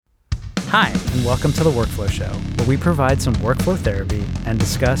Hi, and welcome to the Workflow Show, where we provide some workflow therapy and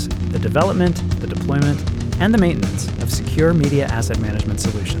discuss the development, the deployment, and the maintenance of secure media asset management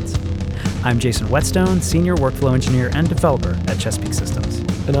solutions. I'm Jason Whetstone, Senior Workflow Engineer and Developer at Chesapeake Systems.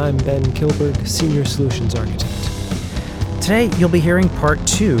 And I'm Ben Kilberg, Senior Solutions Architect. Today, you'll be hearing part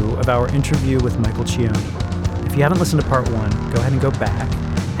 2 of our interview with Michael Cioni. If you haven't listened to part 1, go ahead and go back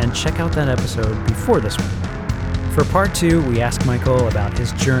and check out that episode before this one. For part 2, we ask Michael about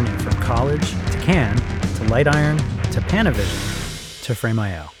his journey from college to CAN, to Lightiron, to Panavision, to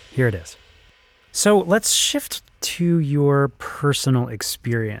Frame.io. Here it is. So let's shift to your personal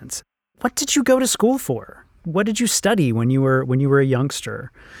experience. What did you go to school for? What did you study when you were a younger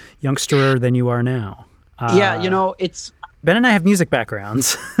than you are now? It's Ben and I have music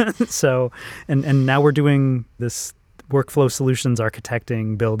backgrounds, so and now we're doing this workflow solutions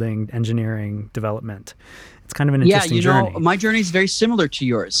architecting, building, engineering, development. It's kind of an interesting journey. My journey is very similar to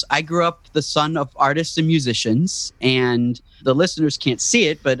yours. I grew up the son of artists and musicians, and the listeners can't see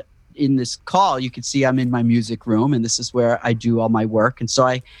it, but in this call, you can see I'm in my music room, and this is where I do all my work. And so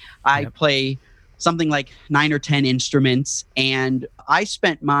I play something like 9 or 10 instruments, and I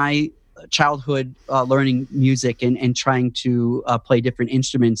spent my childhood learning music and trying to play different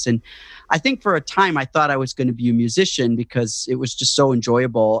instruments. And I think for a time I thought I was going to be a musician because it was just so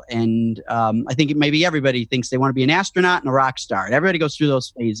enjoyable. And I think maybe everybody thinks they want to be an astronaut and a rock star. And everybody goes through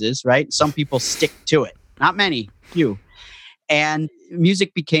those phases, right? Some people stick to it. Not many, few. And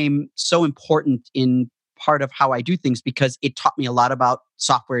music became so important in part of how I do things because it taught me a lot about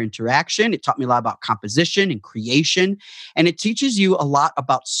software interaction. It taught me a lot about composition and creation. And it teaches you a lot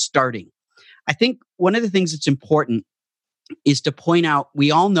about starting. I think one of the things that's important is to point out,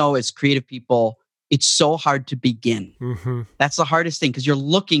 we all know as creative people, it's so hard to begin. Mm-hmm. That's the hardest thing because you're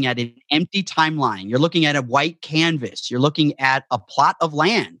looking at an empty timeline. You're looking at a white canvas. You're looking at a plot of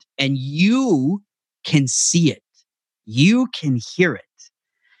land and you can see it. You can hear it.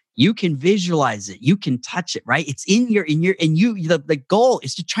 You can visualize it. You can touch it, right? It's the goal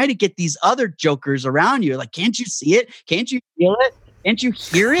is to try to get these other jokers around you. Like, can't you see it? Can't you feel it? Can't you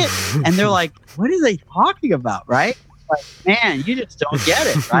hear it? And they're like, what are they talking about, right? Like, man, you just don't get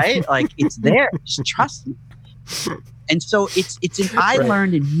it, right? Like, it's there. Just trust me. And so I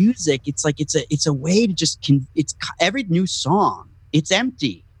learned in music, it's a way to just, it's every new song, it's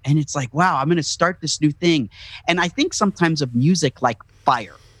empty. And it's like, wow, I'm going to start this new thing. And I think sometimes of music like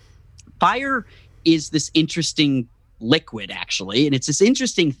fire. Fire is this interesting liquid, actually. And it's this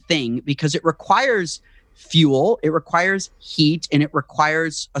interesting thing because it requires fuel, it requires heat, and it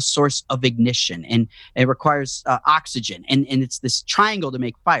requires a source of ignition. And it requires oxygen. And it's this triangle to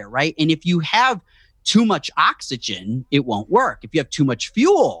make fire, right? And if you have too much oxygen, it won't work. If you have too much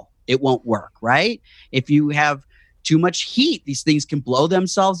fuel, it won't work, right? If you have too much heat, these things can blow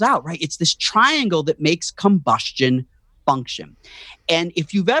themselves out, right? It's this triangle that makes combustion function. And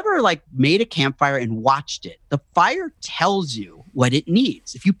if you've ever made a campfire and watched it, the fire tells you what it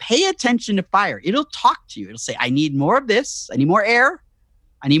needs. If you pay attention to fire, it'll talk to you. It'll say, I need more of this. I need more air.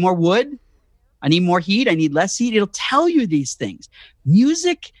 I need more wood. I need more heat. I need less heat. It'll tell you these things.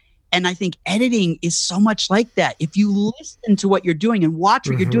 Music and I think editing is so much like that. If you listen to what you're doing and watch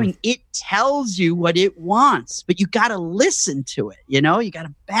what you're doing, it tells you what it wants, but you got to listen to it. You got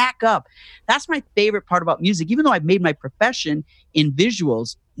to back up. That's my favorite part about music. Even though I've made my profession in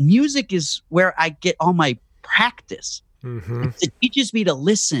visuals, music is where I get all my practice. Mm-hmm. It teaches me to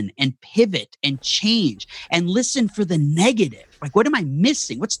listen and pivot and change and listen for the negative. Like, what am I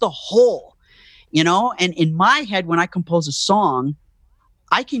missing? What's the hole? And in my head, when I compose a song,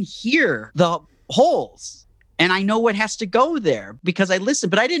 I can hear the holes and I know what has to go there because I listen,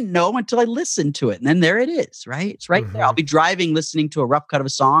 but I didn't know until I listened to it. And then there it is, right? It's right there. I'll be driving, listening to a rough cut of a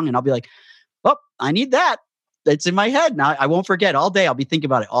song and I'll be like, oh, I need that. It's in my head. Now I won't forget all day. I'll be thinking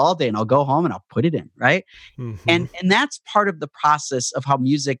about it all day and I'll go home and I'll put it in, right? Mm-hmm. And that's part of the process of how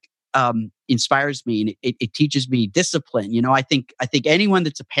music inspires me. And it teaches me discipline. I think anyone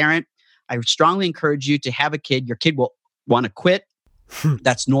that's a parent, I strongly encourage you to have a kid. Your kid will want to quit.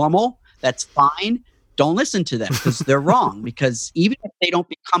 That's normal. That's fine. Don't listen to them because they're wrong. Because even if they don't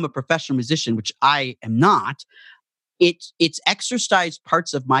become a professional musician, which I am not, it's exercised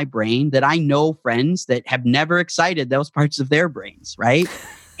parts of my brain that I know friends that have never excited those parts of their brains, right?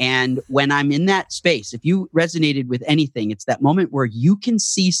 And when I'm in that space, if you resonated with anything, it's that moment where you can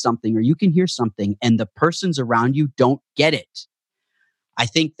see something or you can hear something and the persons around you don't get it. I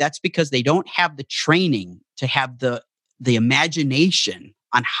think that's because they don't have the training to have the imagination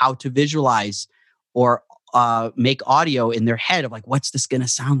on how to visualize or make audio in their head of like, what's this going to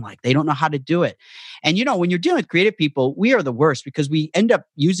sound like? They don't know how to do it. And, when you're dealing with creative people, we are the worst because we end up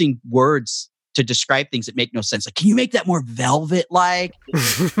using words to describe things that make no sense. Like, can you make that more velvet-like?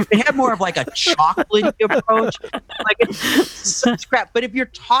 They have more of like a chocolatey approach. Like, it's such crap. But if you're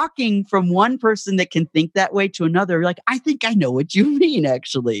talking from one person that can think that way to another, you're like, I think I know what you mean,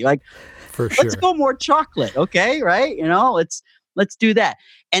 actually. Like, For sure. let's go more chocolate, okay? Right? Let's do that.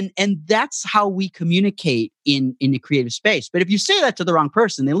 And that's how we communicate in the creative space. But if you say that to the wrong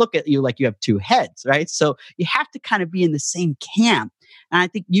person, they look at you like you have two heads, right? So you have to kind of be in the same camp. And I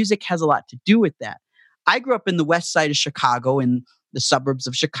think music has a lot to do with that. I grew up in the west side of Chicago, in the suburbs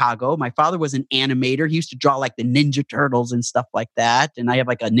of Chicago. My father was an animator. He used to draw like the Ninja Turtles and stuff like that. And I have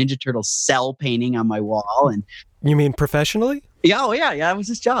like a Ninja Turtle cell painting on my wall. And You mean professionally? yeah, that was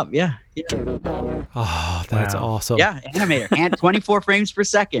his job. Yeah. Oh, that's awesome. Yeah, animator, and 24 frames per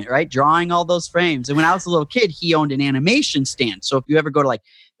second, right? Drawing all those frames. And when I was a little kid, he owned an animation stand. So if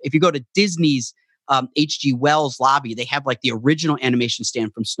you go to Disney's H.G. Wells lobby, they have like the original animation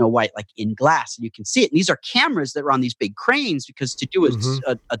stand from Snow White, like in glass, and you can see it. And these are cameras that were on these big cranes because to do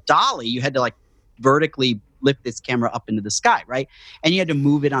a dolly, you had to like vertically lift this camera up into the sky, right? And you had to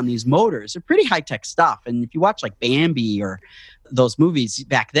move it on these motors. They're pretty high-tech stuff. And if you watch like Bambi or those movies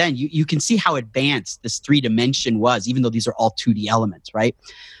back then, you can see how advanced this 3D was, even though these are all 2D elements, right?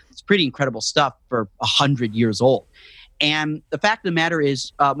 It's pretty incredible stuff for 100 years old. And the fact of the matter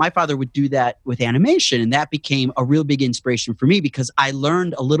is, my father would do that with animation, and that became a real big inspiration for me because I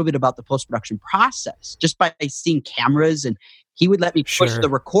learned a little bit about the post-production process just by seeing cameras, and he would let me push the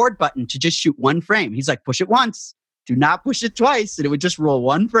record button to just shoot one frame. He's like, push it once, do not push it twice, and it would just roll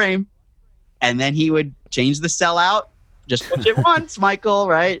one frame. And then he would change the cell out, just push it once, Michael,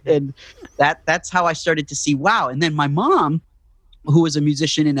 right? And that's how I started to see, wow. And then my mom, who was a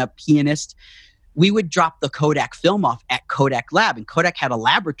musician and a pianist, we would drop the Kodak film off at Kodak Lab. And Kodak had a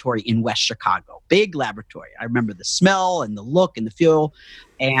laboratory in West Chicago, big laboratory. I remember the smell and the look and the feel.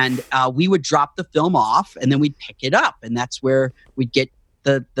 And we would drop the film off and then we'd pick it up. And that's where we'd get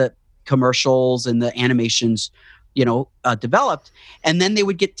the commercials and the animations, developed. And then they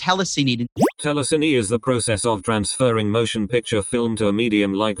would get telecine. Telecine is the process of transferring motion picture film to a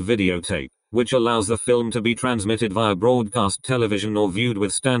medium like videotape, which allows the film to be transmitted via broadcast television or viewed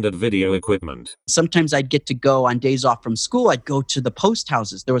with standard video equipment. Sometimes I'd get to go on days off from school. I'd go to the post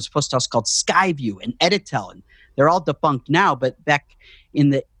houses. There was a post house called Skyview and Editel, and they're all defunct now. But back in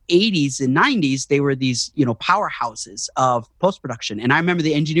the 80s and 90s, they were these, powerhouses of post-production. And I remember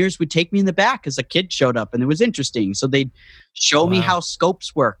the engineers would take me in the back as a kid showed up, and it was interesting. So they'd show me how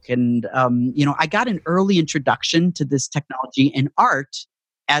scopes work. And, I got an early introduction to this technology and art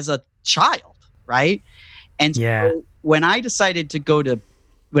as a child, right? And so when I decided to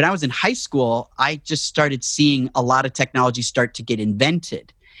when I was in high school, I just started seeing a lot of technology start to get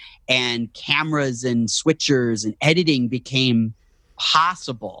invented, and cameras and switchers and editing became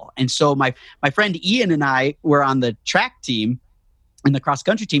possible. And so my friend Ian and I were on the track team and the cross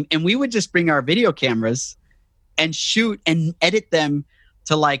country team, and we would just bring our video cameras and shoot and edit them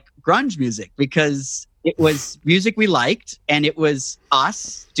to like grunge music because it was music we liked, and it was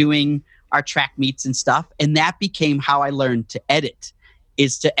us doing our track meets and stuff. And that became how I learned to edit,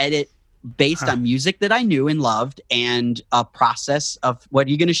 is to edit based on music that I knew and loved, and a process of what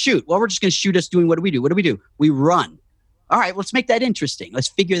are you going to shoot? Well, we're just going to shoot us doing what do we do? What do we do? We run. All right, let's make that interesting. Let's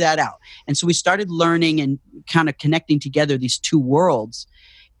figure that out. And so we started learning and kind of connecting together these two worlds.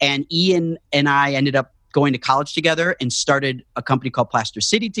 And Ian and I ended up going to college together and started a company called Plaster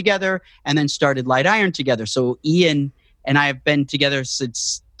City together, and then started Light Iron together. So Ian and I have been together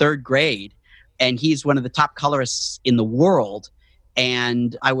since third grade, and he's one of the top colorists in the world.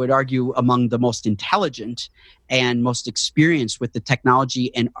 And I would argue among the most intelligent and most experienced with the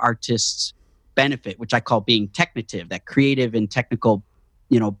technology and artists' benefit, which I call being technative, that creative and technical,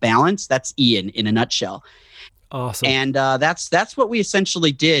 balance. That's Ian in a nutshell. Awesome. And that's what we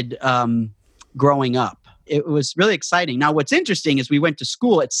essentially did growing up. It was really exciting. Now, what's interesting is we went to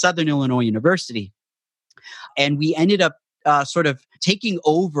school at Southern Illinois University, and we ended up sort of taking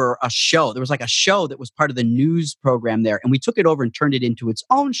over a show. There was like a show that was part of the news program there, and we took it over and turned it into its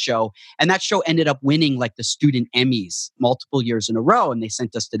own show. And that show ended up winning like the student Emmys multiple years in a row, and they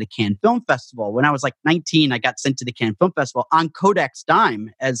sent us to the Cannes Film Festival. When I was like 19, I got sent to the Cannes Film Festival on Kodak's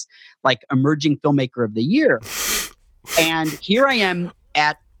dime as like emerging filmmaker of the year. And here I am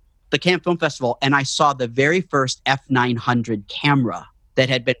at the Cannes Film Festival, and I saw the very first F900 camera that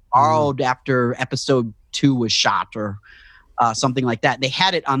had been borrowed after episode 2 was shot, or something like that. They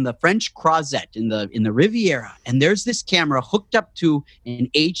had it on the French Croisette in the Riviera, and there's this camera hooked up to an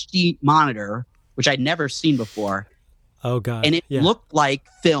HD monitor, which I'd never seen before. Oh, God. And it looked like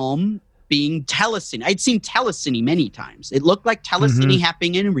film being telecine. I'd seen telecine many times. It looked like telecine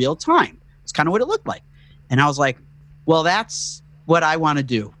happening in real time. It's kind of what it looked like. And I was like, well, that's what I want to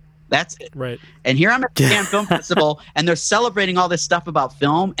do. That's it. Right. And here I'm at the Cannes Film Festival, and they're celebrating all this stuff about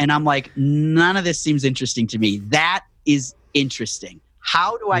film. And I'm like, none of this seems interesting to me. That is interesting.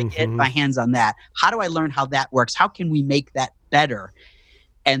 How do I get my hands on that? How do I learn how that works? How can we make that better?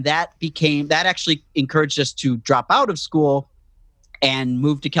 And that actually encouraged us to drop out of school and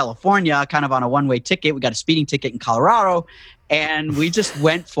move to California, kind of on a one-way ticket. We got a speeding ticket in Colorado, and we just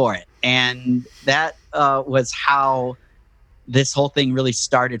went for it. And that was how this whole thing really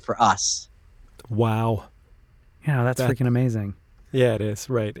started for us. Wow. Yeah, that's freaking amazing. Yeah, it is.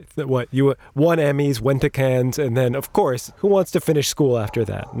 Right. What, you won Emmys, went to Cannes, and then, of course, who wants to finish school after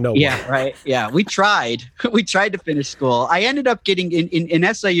that? No one. Yeah, right. Yeah, we tried. We tried to finish school. I ended up getting, in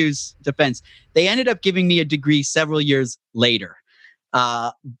SIU's defense, they ended up giving me a degree several years later.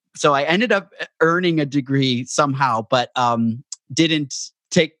 So I ended up earning a degree somehow, but didn't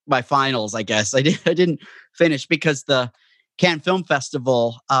take my finals, I guess. I didn't finish because the Cannes Film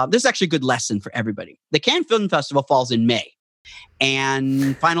Festival, this is actually a good lesson for everybody. The Cannes Film Festival falls in May,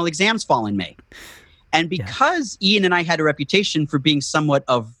 and final exams fall in May. And because Ian and I had a reputation for being somewhat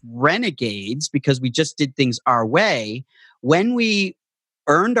of renegades because we just did things our way, when we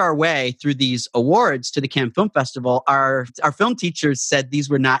earned our way through these awards to the Cannes Film Festival, our film teachers said these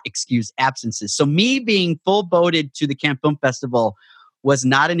were not excused absences. So me being full boated to the Cannes Film Festival was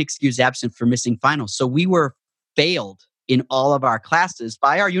not an excused absence for missing finals. So we were failed in all of our classes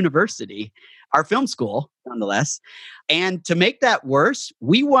by our university, our film school, nonetheless. And to make that worse,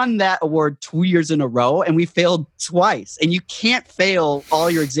 we won that award 2 years in a row, and we failed twice. And you can't fail all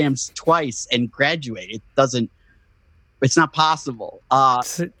your exams twice and graduate. It's not possible.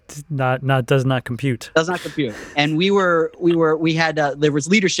 Does not compute. Does not compute. And we had there was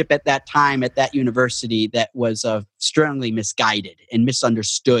leadership at that time at that university that was strongly misguided and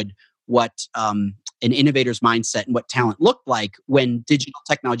misunderstood what an innovator's mindset and what talent looked like when digital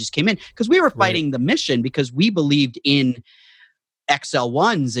technologies came in. Because we were fighting the mission because we believed in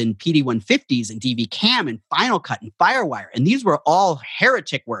XL1s and PD150s and DV Cam and Final Cut and Firewire. And these were all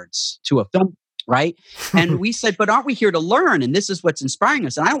heretic words to a film, right? And we said, but aren't we here to learn? And this is what's inspiring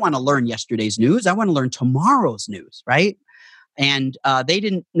us. And I don't want to learn yesterday's news. I want to learn tomorrow's news, right? And they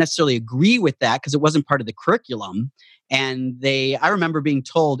didn't necessarily agree with that because it wasn't part of the curriculum. And I remember being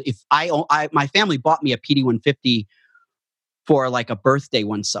told if my family bought me a PD150 for like a birthday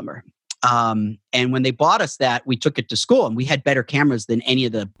one summer. And when they bought us that, we took it to school and we had better cameras than any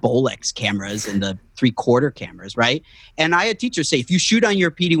of the Bolex cameras and the 3/4 cameras, right? And I had teachers say, if you shoot on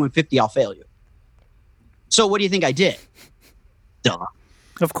your PD150, I'll fail you. So what do you think I did? Duh.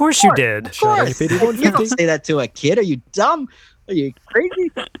 Of course you did. Of course. You don't say that to a kid. Are you dumb? Are you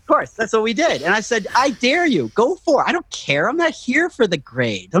crazy? Of course. That's what we did. And I said, I dare you. Go for it. I don't care. I'm not here for the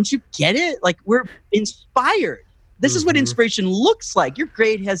grade. Don't you get it? Like, we're inspired. This is what inspiration looks like. Your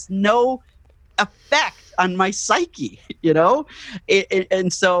grade has no effect on my psyche, you know?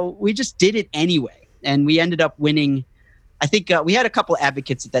 And so we just did it anyway. And we ended up winning. I think we had a couple of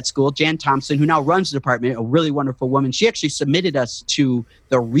advocates at that school. Jan Thompson, who now runs the department, a really wonderful woman. She actually submitted us to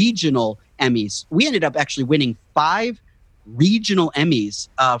the regional Emmys. We ended up actually winning 5 regional Emmys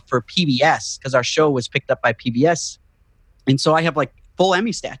for PBS because our show was picked up by PBS. And so I have like full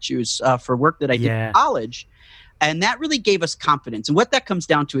Emmy statues for work that I did in college. And that really gave us confidence. And what that comes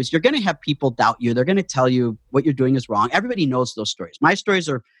down to is you're going to have people doubt you. They're going to tell you what you're doing is wrong. Everybody knows those stories. My stories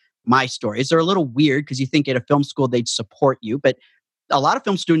are my stories. They're a little weird because you think at a film school they'd support you. But a lot of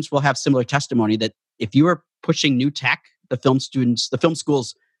film students will have similar testimony that if you were pushing new tech, the film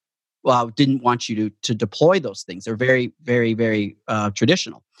schools didn't want you to deploy those things. They're very, very, very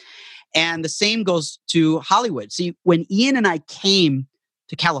traditional. And the same goes to Hollywood. See, when Ian and I came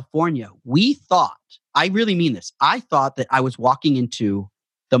to California, we thought, I really mean this, I thought that I was walking into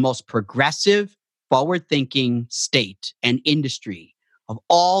the most progressive, forward-thinking state and industry of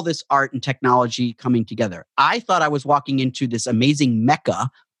all this art and technology coming together. I thought I was walking into this amazing mecca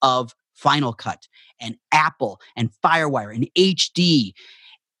of Final Cut and Apple and Firewire and HD.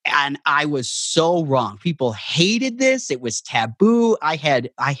 And I was so wrong. People hated this. It was taboo. I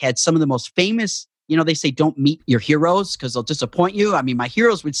had some of the most famous, they say don't meet your heroes because they'll disappoint you. I mean, my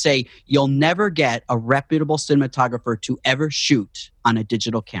heroes would say, you'll never get a reputable cinematographer to ever shoot on a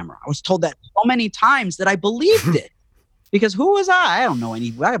digital camera. I was told that so many times that I believed it. Because who was I? I don't know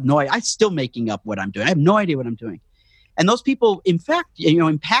I have no idea. I'm still making up what I'm doing. I have no idea what I'm doing. And those people, in fact,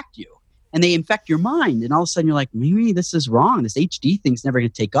 impact you. and they infect your mind. And all of a sudden you're like, maybe this is wrong. This HD thing's never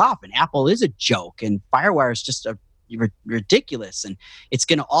going to take off. And Apple is a joke. And Firewire is just ridiculous. And it's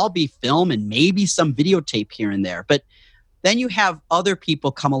going to all be film and maybe some videotape here and there. But then you have other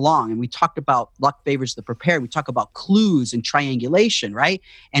people come along, and we talked about luck favors the prepared. We talk about clues and triangulation, right?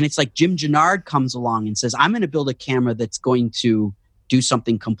 And it's like Jim Gennard comes along and says, I'm going to build a camera that's going to do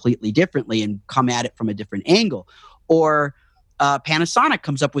something completely differently and come at it from a different angle. Or Panasonic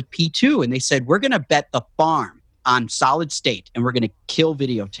comes up with P2, and they said, we're going to bet the farm on solid state, and we're going to kill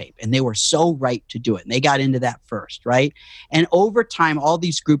videotape. And they were so right to do it. And they got into that first, right? And over time, all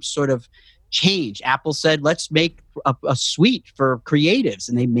these groups sort of change. Apple said, let's make a suite for creatives.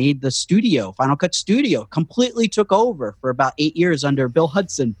 And they made the studio, Final Cut Studio, completely took over for about 8 years under Bill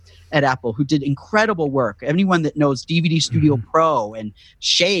Hudson at Apple, who did incredible work. Anyone that knows DVD Studio Pro and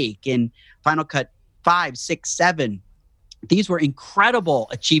Shake and Final Cut 5, 6, 7, these were incredible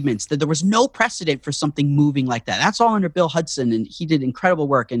achievements that there was no precedent for something moving like that. That's all under Bill Hudson, and he did incredible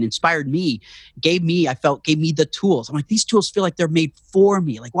work and inspired me, gave me the tools. I'm like, these tools feel like they're made for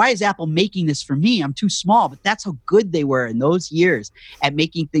me. Like, why is Apple making this for me? I'm too small. But that's how good they were in those years at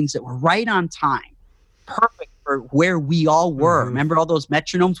making things that were right on time, perfect for where we all were. Remember all those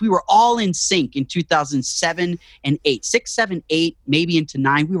metronomes? We were all in sync in 2007 and 8, 6, 7, 8, maybe into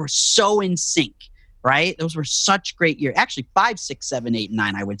 9. We were so in sync. Right? Those were such great years. Actually, 5, 6, 7, 8,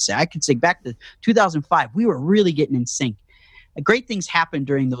 9, I would say. I could say back to 2005, we were really getting in sync. Great things happened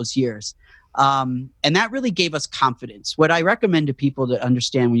during those years. And that really gave us confidence. What I recommend to people to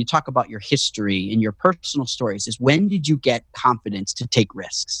understand when you talk about your history and your personal stories is, when did you get confidence to take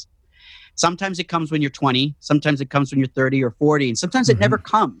risks? Sometimes it comes when you're 20. Sometimes it comes when you're 30 or 40. And sometimes it never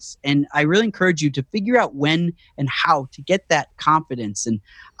comes. And I really encourage you to figure out when and how to get that confidence. And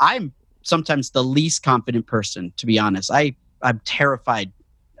I'm sometimes the least confident person, to be honest. I'm terrified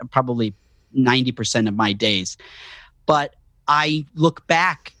probably 90% of my days. But I look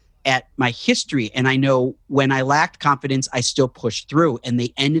back at my history and I know when I lacked confidence, I still pushed through. And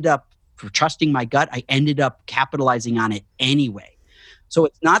they ended up, for trusting my gut, I ended up capitalizing on it anyway. So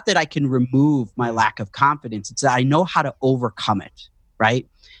it's not that I can remove my lack of confidence. It's that I know how to overcome it, right?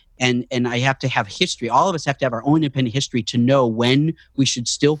 And I have to have history. All of us have to have our own independent history to know when we should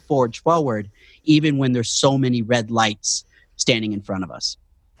still forge forward, even when there's so many red lights standing in front of us.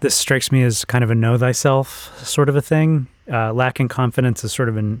 This strikes me as kind of a know thyself sort of a thing. Lacking confidence is sort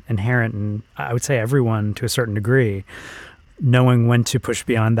of inherent in, I would say, everyone to a certain degree. Knowing when to push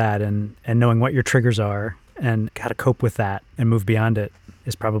beyond that and knowing what your triggers are and how to cope with that and move beyond it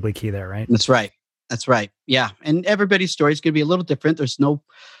is probably key there, right? That's right. That's right. Yeah. And everybody's story is going to be a little different. There's no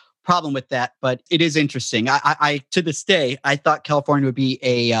problem with that, but it is interesting. I to this day, I thought California would be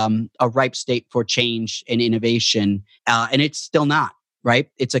a ripe state for change and innovation, and it's still not.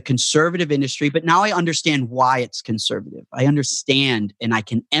 Right? It's a conservative industry, but now I understand why it's conservative. I understand and I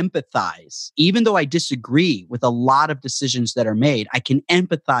can empathize, even though I disagree with a lot of decisions that are made. I can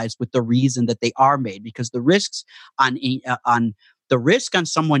empathize with the reason that they are made, because the risks on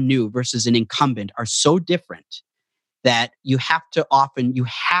someone new versus an incumbent are so different that you have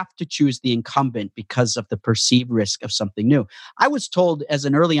to choose the incumbent because of the perceived risk of something new. I was told as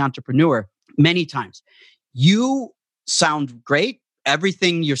an early entrepreneur many times, you sound great.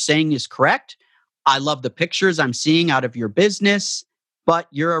 Everything you're saying is correct. I love the pictures I'm seeing out of your business, but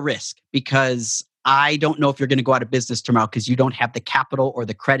you're a risk because I don't know if you're going to go out of business tomorrow because you don't have the capital or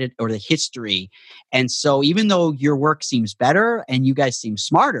the credit or the history. And so even though your work seems better and you guys seem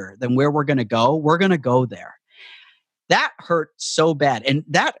smarter than where we're going to go there. That hurt so bad. And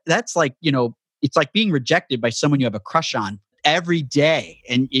that's like, it's like being rejected by someone you have a crush on every day.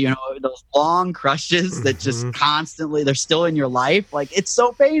 And, those long crushes that just constantly, they're still in your life. Like, it's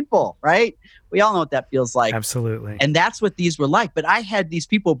so painful, right? We all know what that feels like. Absolutely. And that's what these were like. But I had these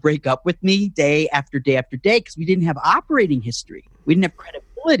people break up with me day after day after day because we didn't have operating history. We didn't have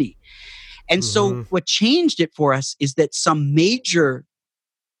credibility. And so what changed it for us is that some major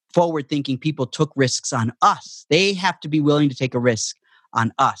forward-thinking people took risks on us. They have to be willing to take a risk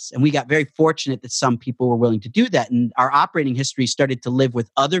on us. And we got very fortunate that some people were willing to do that. And our operating history started to live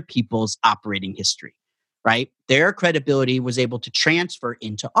with other people's operating history, right? Their credibility was able to transfer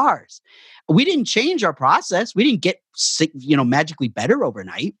into ours. We didn't change our process. We didn't get magically better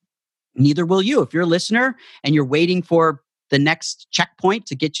overnight. Neither will you. If you're a listener and you're waiting for the next checkpoint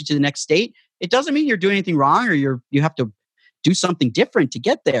to get you to the next state, it doesn't mean you're doing anything wrong or you have to do something different to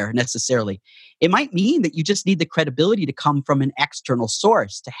get there necessarily. It might mean that you just need the credibility to come from an external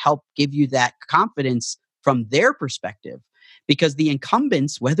source to help give you that confidence from their perspective. Because the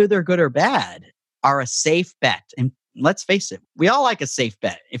incumbents, whether they're good or bad, are a safe bet. And let's face it, we all like a safe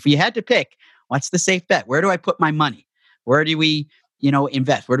bet. If we had to pick, what's the safe bet? Where do I put my money? Where do we,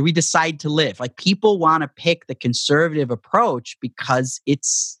 invest? Where do we decide to live? Like, people want to pick the conservative approach because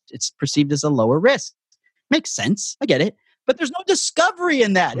it's perceived as a lower risk. Makes sense. I get it. But there's no discovery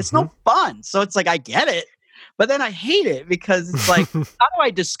in that. It's no fun. So it's like, I get it, but then I hate it because it's like, how do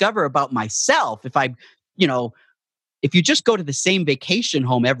I discover about myself if if you just go to the same vacation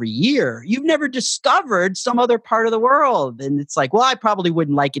home every year, you've never discovered some other part of the world. And it's like, well, I probably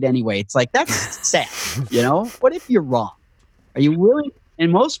wouldn't like it anyway. It's like, that's sad. What if you're wrong? Are you willing?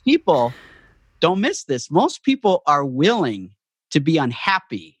 And most people don't miss this. Most people are willing to be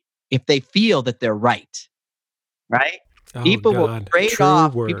unhappy if they feel that they're right. Right? Oh, people God. will trade True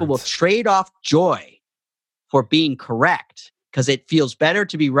off. words. People will trade off joy for being correct because it feels better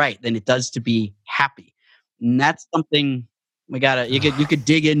to be right than it does to be happy. And that's something you could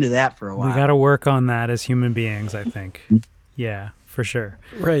dig into that for a while. We got to work on that as human beings, I think. Yeah, for sure.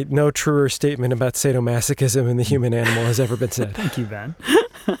 Right. No truer statement about sadomasochism in the human animal has ever been said. Thank you, Ben.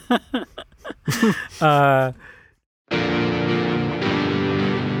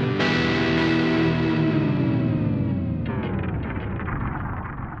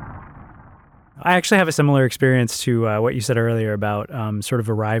 I actually have a similar experience to what you said earlier about sort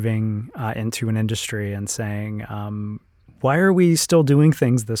of arriving into an industry and saying, why are we still doing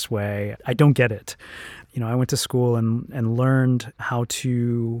things this way? I don't get it. I went to school and learned how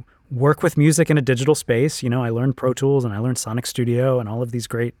to work with music in a digital space. I learned Pro Tools and I learned Sonic Studio and all of these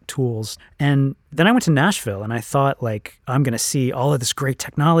great tools. And then I went to Nashville and I thought, like, I'm going to see all of this great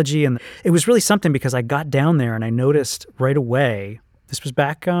technology. And it was really something because I got down there and I noticed right away. This was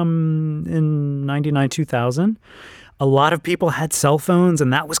back in 99, 2000. A lot of people had cell phones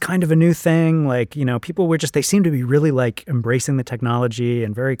and that was kind of a new thing. Like, people were they seemed to be really like embracing the technology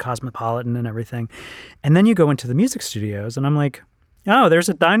and very cosmopolitan and everything. And then you go into the music studios and I'm like, oh, there's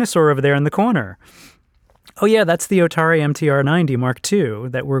a dinosaur over there in the corner. Oh yeah, that's the Atari MTR-90 Mark II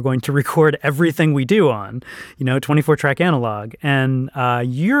that we're going to record everything we do on, 24-track analog. And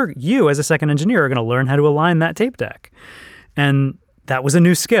you as a second engineer are going to learn how to align that tape deck. And that was a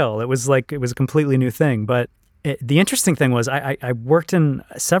new skill. It was a completely new thing. But the interesting thing was I worked in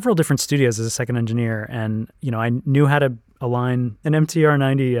several different studios as a second engineer, and I knew how to align an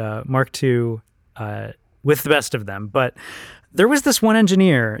MTR-90 Mark II with the best of them. But there was this one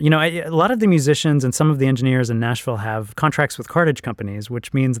engineer. A lot of the musicians and some of the engineers in Nashville have contracts with cartage companies,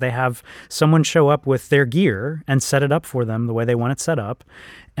 which means they have someone show up with their gear and set it up for them the way they want it set up,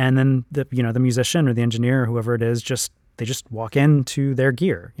 and then the musician or the engineer or whoever it is they just walk into their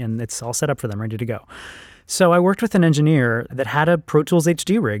gear and it's all set up for them, ready to go. So I worked with an engineer that had a Pro Tools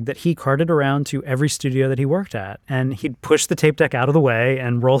HD rig that he carted around to every studio that he worked at. And he'd push the tape deck out of the way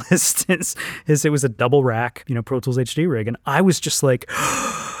and roll his it was a double rack, Pro Tools HD rig. And I was just like,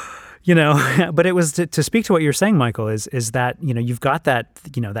 but it was to speak to what you're saying, Michael, is that, you've got that,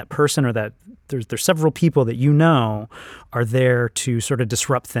 that person or that there's several people that are there to sort of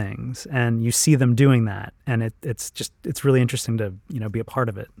disrupt things, and you see them doing that. And it's really interesting to, be a part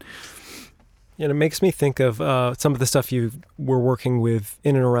of it. And it makes me think of some of the stuff you were working with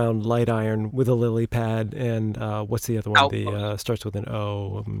in and around Light Iron with a lily pad and what's the other one? Outpost. The starts with an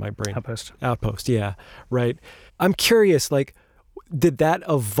O. My brain. Outpost. Yeah, right. I'm curious, like, did that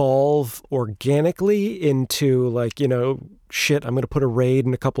evolve organically into like, shit, I'm going to put a RAID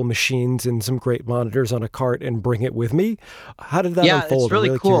and a couple machines and some great monitors on a cart and bring it with me? How did that unfold? Yeah, it's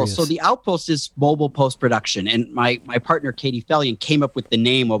really cool. Curious. So the Outpost is mobile post-production. And my partner, Katie Fellion, came up with the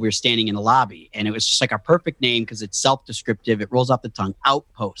name while we were standing in the lobby. And it was just like a perfect name because it's self-descriptive. It rolls off the tongue.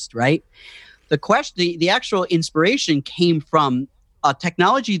 Outpost, right? The actual inspiration came from a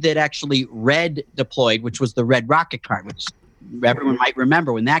technology that actually Red deployed, which was the Red rocket cart, which everyone might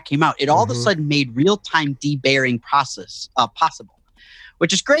remember when that came out. It all of a sudden made real-time debayering process possible,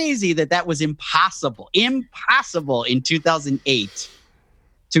 which is crazy that was impossible in 2008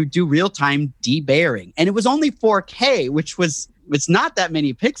 to do real-time debayering. And it was only 4K, which it's not that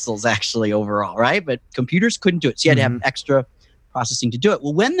many pixels actually overall, right? But computers couldn't do it. So you had to have extra processing to do it.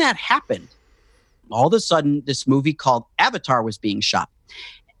 Well, when that happened, all of a sudden this movie called Avatar was being shot.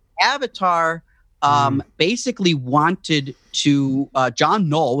 Avatar basically wanted to, John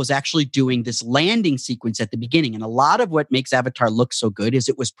Knoll was actually doing this landing sequence at the beginning. And a lot of what makes Avatar look so good is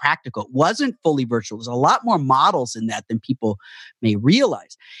it was practical. It wasn't fully virtual. There's a lot more models in that than people may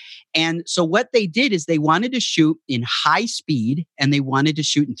realize. And so what they did is they wanted to shoot in high speed and they wanted to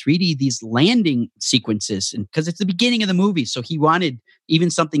shoot in 3D these landing sequences. And because it's the beginning of the movie. So he wanted even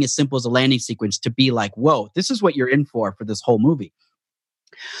something as simple as a landing sequence to be like, whoa, this is what you're in for this whole movie.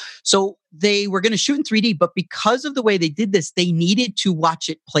 So they were going to shoot in 3D, but because of the way they did this, they needed to watch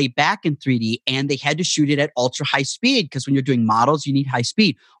it play back in 3D, and they had to shoot it at ultra high speed because when you're doing models, you need high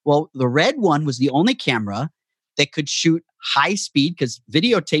speed. Well, the red one was the only camera that could shoot high speed because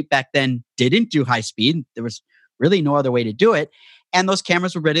videotape back then didn't do high speed. There was really no other way to do it. And those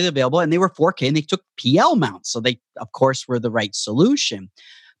cameras were readily available and they were 4K and they took PL mounts. So they, of course, were the right solution.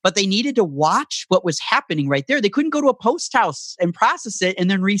 But they needed to watch what was happening right there. They couldn't go to a post house and process it and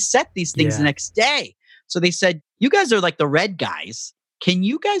then reset these things the next day. So they said, you guys are like the red guys. Can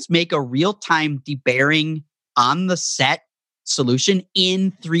you guys make a real-time debarring on the set solution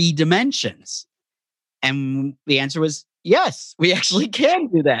in 3 dimensions? And the answer was, yes, we actually can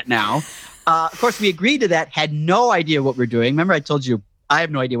do that now. Of course, we agreed to that, had no idea what we're doing. Remember, I told you, I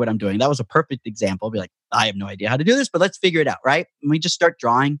have no idea what I'm doing. That was a perfect example. Be like, I have no idea how to do this, but let's figure it out, right? And we just start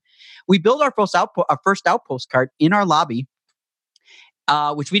drawing. We build our first outpost cart in our lobby,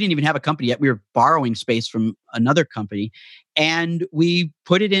 which we didn't even have a company yet. We were borrowing space from another company. And we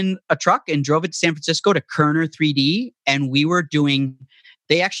put it in a truck and drove it to San Francisco to Kerner 3D. And we were doing...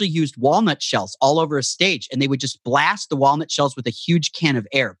 They actually used walnut shells all over a stage, and they would just blast the walnut shells with a huge can of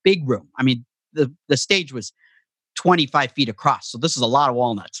air, big room. I mean, the stage was 25 feet across. So this is a lot of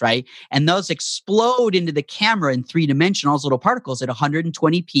walnuts, right? And those explode into the camera in 3-dimensional, those little particles at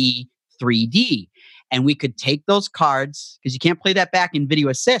 120p 3D. And we could take those cards, because you can't play that back in Video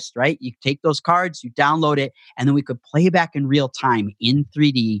Assist, right? You take those cards, you download it, and then we could play back in real time in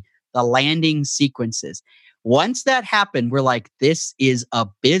 3D, the landing sequences. Once that happened, we're like, this is a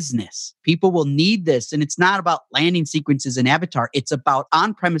business. People will need this. And it's not about landing sequences in Avatar. It's about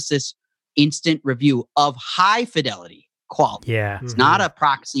on-premises instant review of high fidelity quality. Yeah. It's not a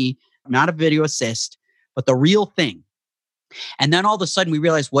proxy, not a video assist, but the real thing. And then all of a sudden we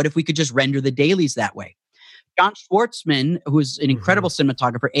realized, what if we could just render the dailies that way? John Schwartzman, who's an incredible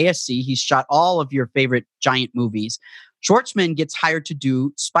cinematographer, ASC, he's shot all of your favorite giant movies. Schwartzman gets hired to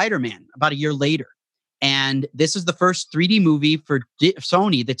do Spider-Man about a year later. And this is the first 3D movie for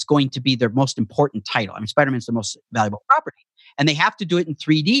Sony that's going to be their most important title. I mean, Spider-Man's the most valuable property. And they have to do it in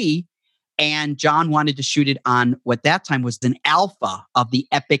 3D. And John wanted to shoot it on what that time was an alpha of the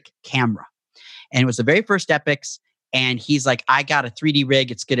Epic camera. And it was the very first Epics. And he's like, I got a 3D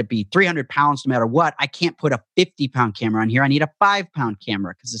rig. It's going to be 300 pounds no matter what. I can't put a 50-pound camera on here. I need a 5-pound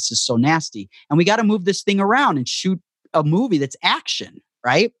camera because it's just so nasty. And we got to move this thing around and shoot a movie that's action,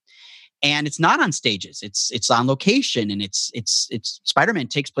 right? And it's not on stages. It's on location, and it's Spider-Man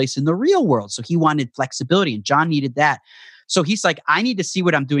takes place in the real world. So he wanted flexibility, and John needed that. So he's like, I need to see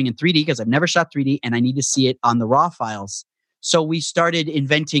what I'm doing in 3D because I've never shot 3D, and I need to see it on the raw files. So we started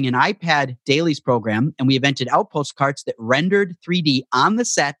inventing an iPad dailies program, and we invented Outpost carts that rendered 3D on the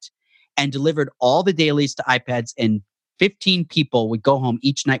set and delivered all the dailies to iPads, and 15 people would go home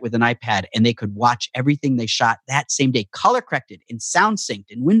each night with an iPad and they could watch everything they shot that same day, color corrected and sound synced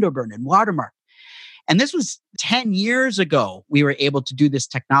and window burned and watermarked. And this was 10 years ago, we were able to do this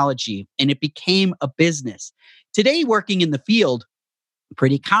technology and it became a business. Today, working in the field,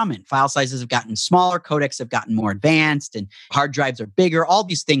 pretty common. File sizes have gotten smaller, codecs have gotten more advanced, and hard drives are bigger. All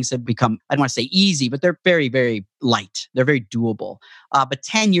these things have become, I don't want to say easy, but they're very, very light. They're very doable. But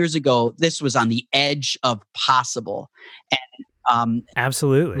 10 years ago, this was on the edge of possible. And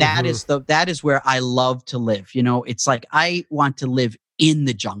absolutely, that is where I love to live. You know, it's like I want to live in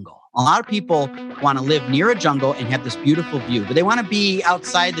the jungle. A lot of people want to live near a jungle and have this beautiful view, but they want to be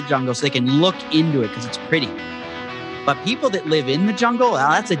outside the jungle so they can look into it because it's pretty. But people that live in the jungle,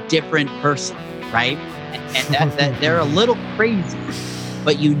 that's a different person, right? And that they're a little crazy,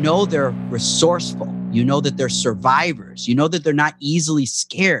 but you know they're resourceful. You know that they're survivors. You know that they're not easily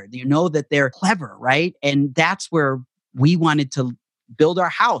scared. You know that they're clever, right? And that's where we wanted to build our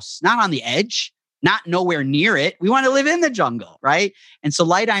house, not on the edge, not nowhere near it. We want to live in the jungle, right? And so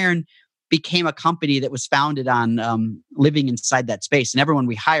Light Iron became a company that was founded on living inside that space. And everyone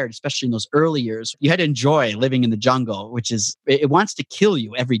we hired, especially in those early years, you had to enjoy living in the jungle, which is, it wants to kill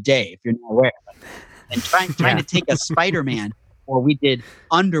you every day if you're not aware. And trying to take a Spider-Man, or we did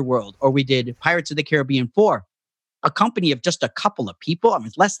Underworld, or we did Pirates of the Caribbean 4, a company of just a couple of people, I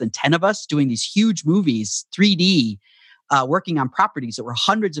mean, less than 10 of us doing these huge movies, 3D, working on properties that were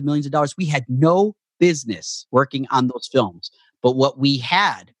hundreds of millions of dollars. We had no business working on those films. But what we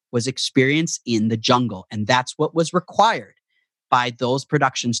had was experience in the jungle. And that's what was required by those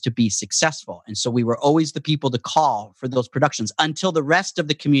productions to be successful. And so we were always the people to call for those productions until the rest of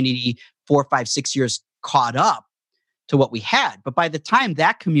the community, 4, 5, 6 years, caught up to what we had. But by the time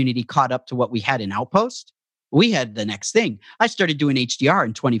that community caught up to what we had in Outpost, we had the next thing. I started doing HDR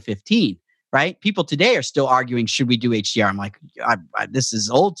in 2015. right? People today are still arguing, should we do HDR? I'm like, this is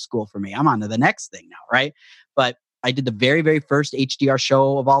old school for me. I'm on to the next thing now, right? But I did the very, very first HDR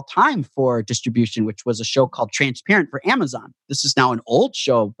show of all time for distribution, which was a show called Transparent for Amazon. This is now an old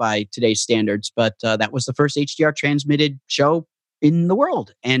show by today's standards, but that was the first HDR transmitted show in the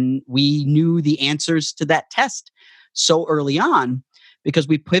world. And we knew the answers to that test so early on because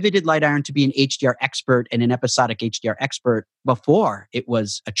we pivoted Light Iron to be an HDR expert and an episodic HDR expert before it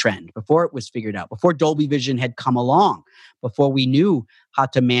was a trend, before it was figured out, before Dolby Vision had come along, before we knew how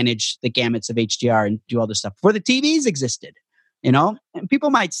to manage the gamuts of HDR and do all this stuff, before the TVs existed, you know? And people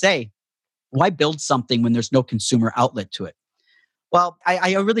might say, why build something when there's no consumer outlet to it? Well,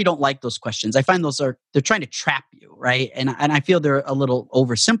 I really don't like those questions. I find they're trying to trap you, right? And I feel they're a little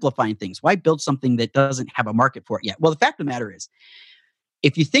oversimplifying things. Why build something that doesn't have a market for it yet? Well, the fact of the matter is,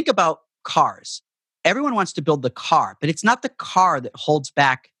 if you think about cars, everyone wants to build the car, but it's not the car that holds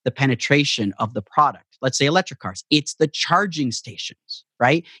back the penetration of the product. Let's say electric cars. It's the charging stations,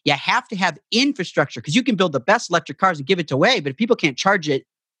 right? You have to have infrastructure because you can build the best electric cars and give it away, but if people can't charge it,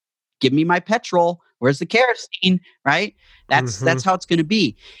 give me my petrol. Where's the kerosene, right? That's how it's going to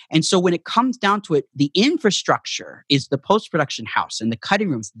be. And so when it comes down to it, the infrastructure is the post-production house and the cutting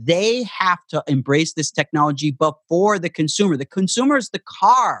rooms. They have to embrace this technology before the consumer. The consumer is the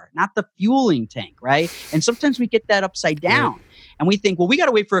car, not the fueling tank, right? And sometimes we get that upside down. Right. And we think, well, we got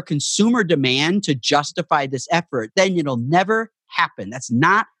to wait for a consumer demand to justify this effort. Then it'll never happen. That's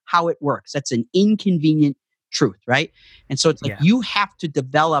not how it works. That's an inconvenient truth, right? And so it's like you have to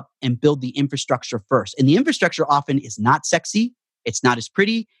develop and build the infrastructure first. And the infrastructure often is not sexy. It's not as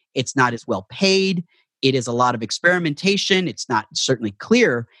pretty. It's not as well paid. It is a lot of experimentation. It's not certainly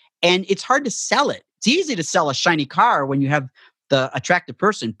clear. And it's hard to sell it. It's easy to sell a shiny car when you have the attractive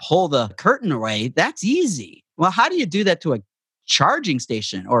person pull the curtain away. That's easy. Well, how do you do that to a charging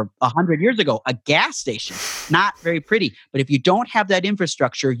station or 100 years ago, a gas station? Not very pretty. But if you don't have that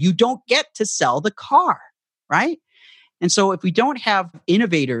infrastructure, you don't get to sell the car. Right? And so if we don't have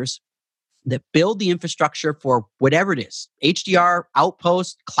innovators that build the infrastructure for whatever it is, HDR,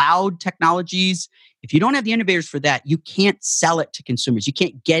 outpost, cloud technologies, if you don't have the innovators for that, you can't sell it to consumers. You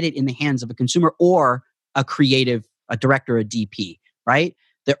can't get it in the hands of a consumer or a creative, a director, a DP, right?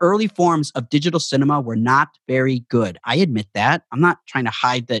 The early forms of digital cinema were not very good. I admit that. I'm not trying to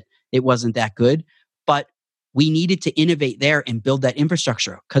hide that it wasn't that good, but we needed to innovate there and build that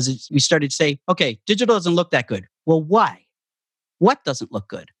infrastructure because we started to say, okay, digital doesn't look that good. Well, why? What doesn't look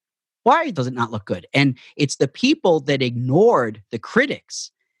good? Why does it not look good? And it's the people that ignored the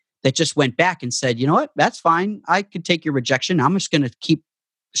critics that just went back and said, you know what? That's fine. I could take your rejection. I'm just going to keep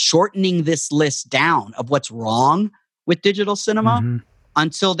shortening this list down of what's wrong with digital cinema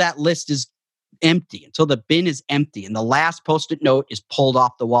until that list is empty, until the bin is empty and the last Post-it note is pulled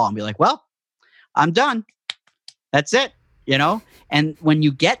off the wall and be like, well, I'm done. That's it, you know? And when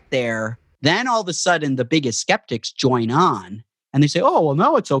you get there, then all of a sudden the biggest skeptics join on and they say, oh, well,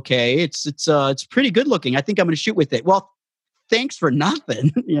 no, it's okay. It's pretty good looking. I think I'm going to shoot with it. Well, thanks for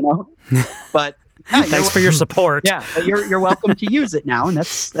nothing, you know? But yeah, thanks for your support. Yeah, you're welcome to use it now. And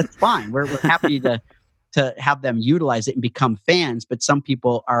that's fine. We're happy to have them utilize it and become fans. But some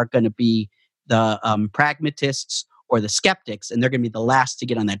people are going to be the pragmatists or the skeptics, and they're going to be the last to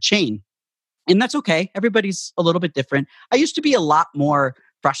get on that chain. And that's okay. Everybody's a little bit different. I used to be a lot more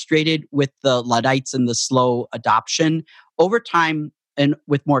frustrated with the Luddites and the slow adoption. Over time and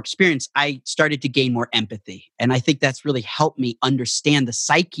with more experience, I started to gain more empathy. And I think that's really helped me understand the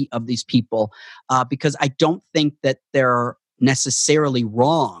psyche of these people because I don't think that they're necessarily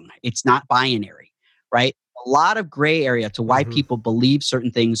wrong. It's not binary, right? A lot of gray area to why people believe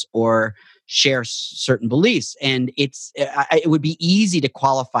certain things or share certain beliefs. And it would be easy to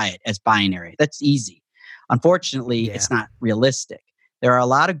qualify it as binary. That's easy. Unfortunately, it's not realistic. There are a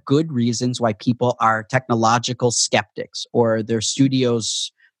lot of good reasons why people are technological skeptics or their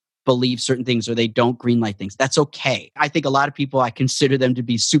studios believe certain things or they don't greenlight things. That's okay. I think a lot of people, I consider them to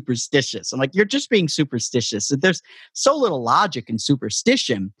be superstitious. I'm like, you're just being superstitious. There's so little logic in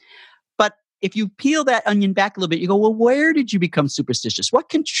superstition. But if you peel that onion back a little bit, you go, well, where did you become superstitious? What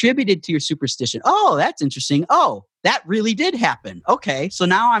contributed to your superstition? Oh, that's interesting. Oh, that really did happen. Okay, so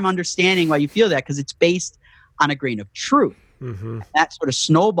now I'm understanding why you feel that because it's based on a grain of truth. That sort of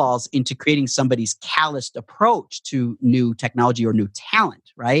snowballs into creating somebody's calloused approach to new technology or new talent,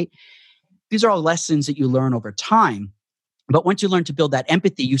 right? These are all lessons that you learn over time. But once you learn to build that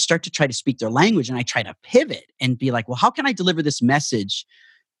empathy, you start to try to speak their language. And I try to pivot and be like, well, how can I deliver this message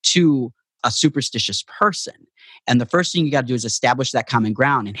to a superstitious person? And the first thing you got to do is establish that common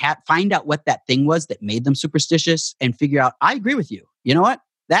ground and find out what that thing was that made them superstitious and figure out, I agree with you. You know what?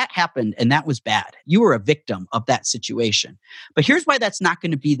 That happened and that was bad. You were a victim of that situation. But here's why that's not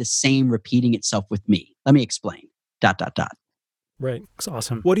going to be the same repeating itself with me. Let me explain. ... Right. It's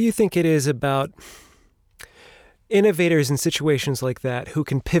awesome. What do you think it is about innovators in situations like that who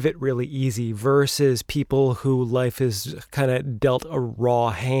can pivot really easy versus people who life is kind of dealt a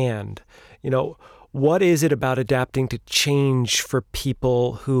raw hand? What is it about adapting to change for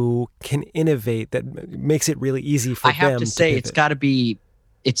people who can innovate that makes it really easy for them to I have to say, pivot? it's got to be,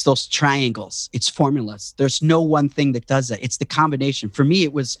 it's those triangles, it's formulas. There's no one thing that does that. It's the combination. For me,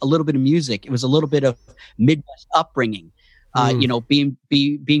 it was a little bit of music. It was a little bit of Midwest upbringing,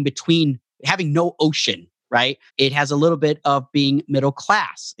 being between, having no ocean, right? It has a little bit of being middle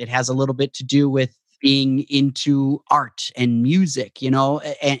class. It has a little bit to do with being into art and music,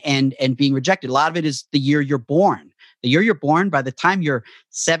 and being rejected. A lot of it is the year you're born. The year you're born, by the time you're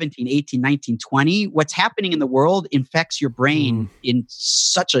 17, 18, 19, 20, what's happening in the world infects your brain in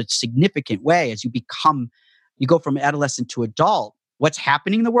such a significant way as you go from adolescent to adult. What's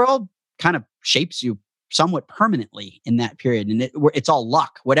happening in the world kind of shapes you somewhat permanently in that period. And it's all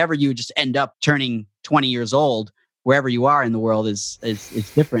luck. Whatever you just end up turning 20 years old, wherever you are in the world is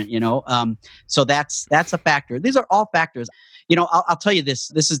different, so that's a factor. These are all factors. I'll tell you this.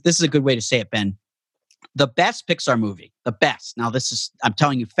 This is a good way to say it, Ben. The best Pixar movie, the best. Now I'm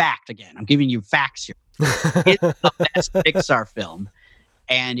telling you fact again. I'm giving you facts here. It's the best Pixar film.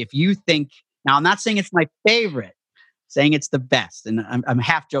 And if you think, now I'm not saying it's my favorite, saying it's the best. And I'm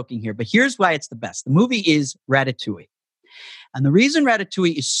half joking here, but here's why it's the best. The movie is Ratatouille. And the reason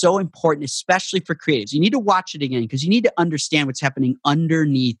Ratatouille is so important, especially for creatives, you need to watch it again because you need to understand what's happening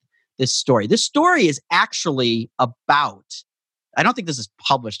underneath this story. This story is actually about, I don't think this is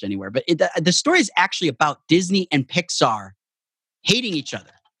published anywhere, but the story is actually about Disney and Pixar hating each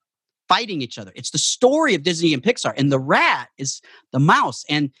other, fighting each other. It's the story of Disney and Pixar. And the rat is the mouse.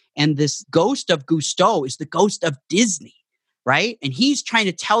 And this ghost of Gusteau is the ghost of Disney, right? And he's trying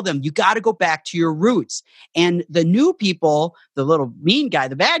to tell them, you got to go back to your roots. And the new people, the little mean guy,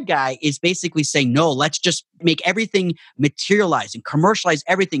 the bad guy, is basically saying, no, let's just make everything materialize and commercialize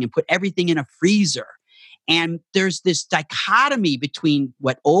everything and put everything in a freezer. And there's this dichotomy between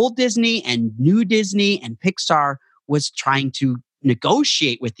what old Disney and new Disney and Pixar was trying to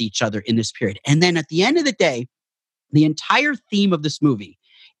negotiate with each other in this period. And then at the end of the day, the entire theme of this movie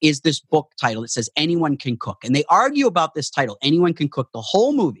is this book title. It says, Anyone Can Cook. And they argue about this title, Anyone Can Cook, the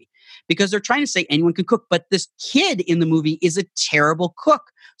whole movie, because they're trying to say anyone can cook. But this kid in the movie is a terrible cook.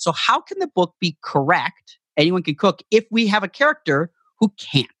 So how can the book be correct, Anyone Can Cook, if we have a character who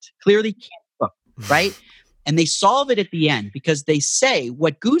clearly can't cook, right? And they solve it at the end because they say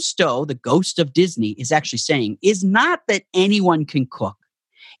what Gusteau, the ghost of Disney, is actually saying is not that anyone can cook.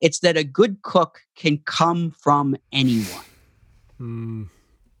 It's that a good cook can come from anyone.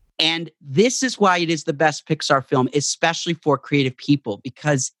 And this is why it is the best Pixar film, especially for creative people,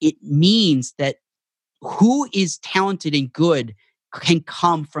 because it means that who is talented and good can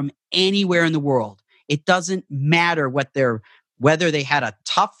come from anywhere in the world. It doesn't matter whether they had a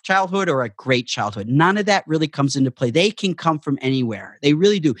tough childhood or a great childhood. None of that really comes into play. They can come from anywhere. They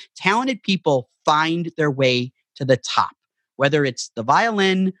really do. Talented people find their way to the top, whether it's the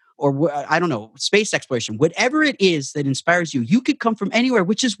violin or, I don't know, space exploration. Whatever it is that inspires you, you could come from anywhere,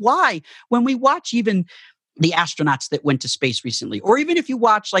 which is why when we watch even the astronauts that went to space recently, or even if you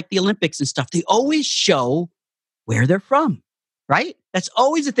watch like the Olympics and stuff, they always show where they're from, right? That's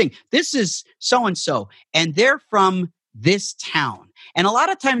always a thing. This is so-and-so, and they're from this town. And a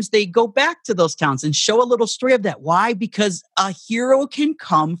lot of times they go back to those towns and show a little story of that. Why? Because a hero can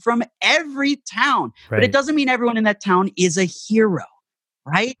come from every town, but it doesn't mean everyone in that town is a hero,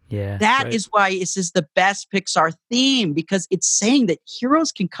 right? Yeah. That is why this is the best Pixar theme, because it's saying that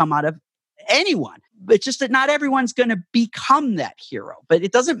heroes can come out of anyone. It's just that not everyone's going to become that hero, but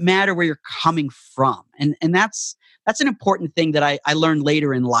it doesn't matter where you're coming from. And that's an important thing that I learned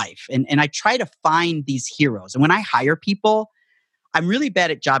later in life. And I try to find these heroes. And when I hire people, I'm really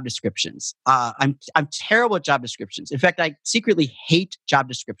bad at job descriptions. I'm terrible at job descriptions. In fact, I secretly hate job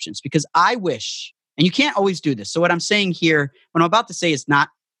descriptions because I wish, and you can't always do this. So what I'm saying here, what I'm about to say is not,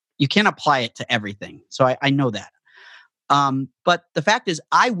 you can't apply it to everything. So I know that. But the fact is,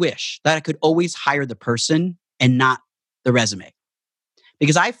 I wish that I could always hire the person and not the resume.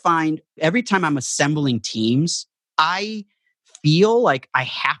 Because I find every time I'm assembling teams, I feel like I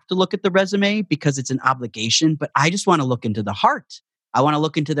have to look at the resume because it's an obligation, but I just want to look into the heart. I want to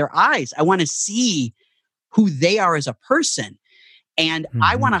look into their eyes. I want to see who they are as a person. And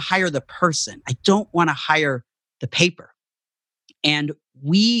I want to hire the person. I don't want to hire the paper. And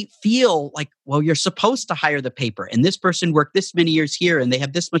we feel like, well, you're supposed to hire the paper, and this person worked this many years here and they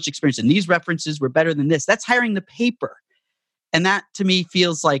have this much experience and these references were better than this. That's hiring the paper. And that to me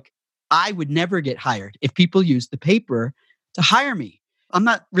feels like I would never get hired if people use the paper to hire me. I'm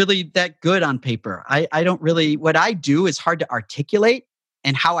not really that good on paper. I don't really, what I do is hard to articulate,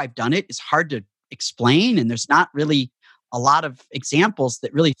 and how I've done it is hard to explain. And there's not really a lot of examples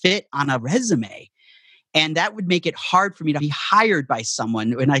that really fit on a resume. And that would make it hard for me to be hired by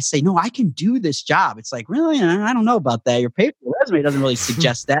someone when I say, no, I can do this job. It's like, really? I don't know about that. Your paper resume doesn't really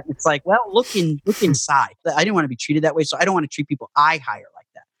suggest that. It's like, well, look inside. I didn't want to be treated that way. So I don't want to treat people I hire like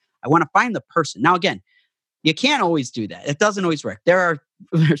that. I want to find the person. Now, again, you can't always do that. It doesn't always work. There's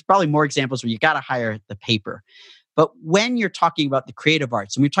probably more examples where you got to hire the paper. But when you're talking about the creative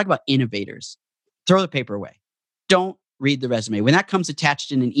arts and we're talking about innovators, throw the paper away. Don't read the resume. When that comes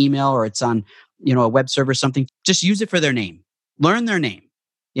attached in an email or it's on, a web server or something, just use it for their name. Learn their name,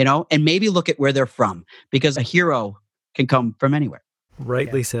 and maybe look at where they're from, because a hero can come from anywhere.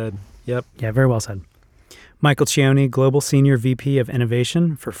 Rightly said. Yep. Yeah, very well said. Michael Cioni, Global Senior VP of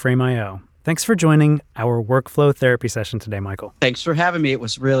Innovation for Frame.io. Thanks for joining our workflow therapy session today, Michael. Thanks for having me. It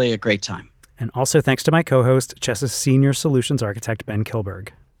was really a great time. And also thanks to my co-host, Chess's Senior Solutions Architect, Ben Kilberg.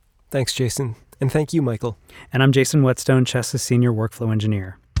 Thanks, Jason. And thank you, Michael. And I'm Jason Whetstone, Chess's Senior Workflow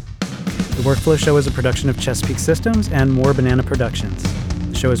Engineer. The Workflow Show is a production of Chesapeake Systems and More Banana Productions.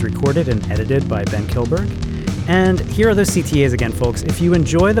 The show is recorded and edited by Ben Kilberg. And here are those CTAs again, folks. If you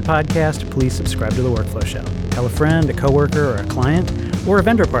enjoy the podcast, please subscribe to The Workflow Show. Tell a friend, a coworker, or a client, or a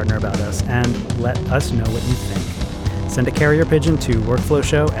vendor partner about us, and let us know what you think. Send a carrier pigeon to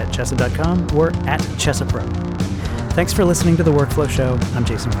workflowshow@chessa.com or @chessapro. Thanks for listening to The Workflow Show. I'm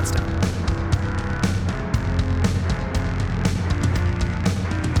Jason Whetstone.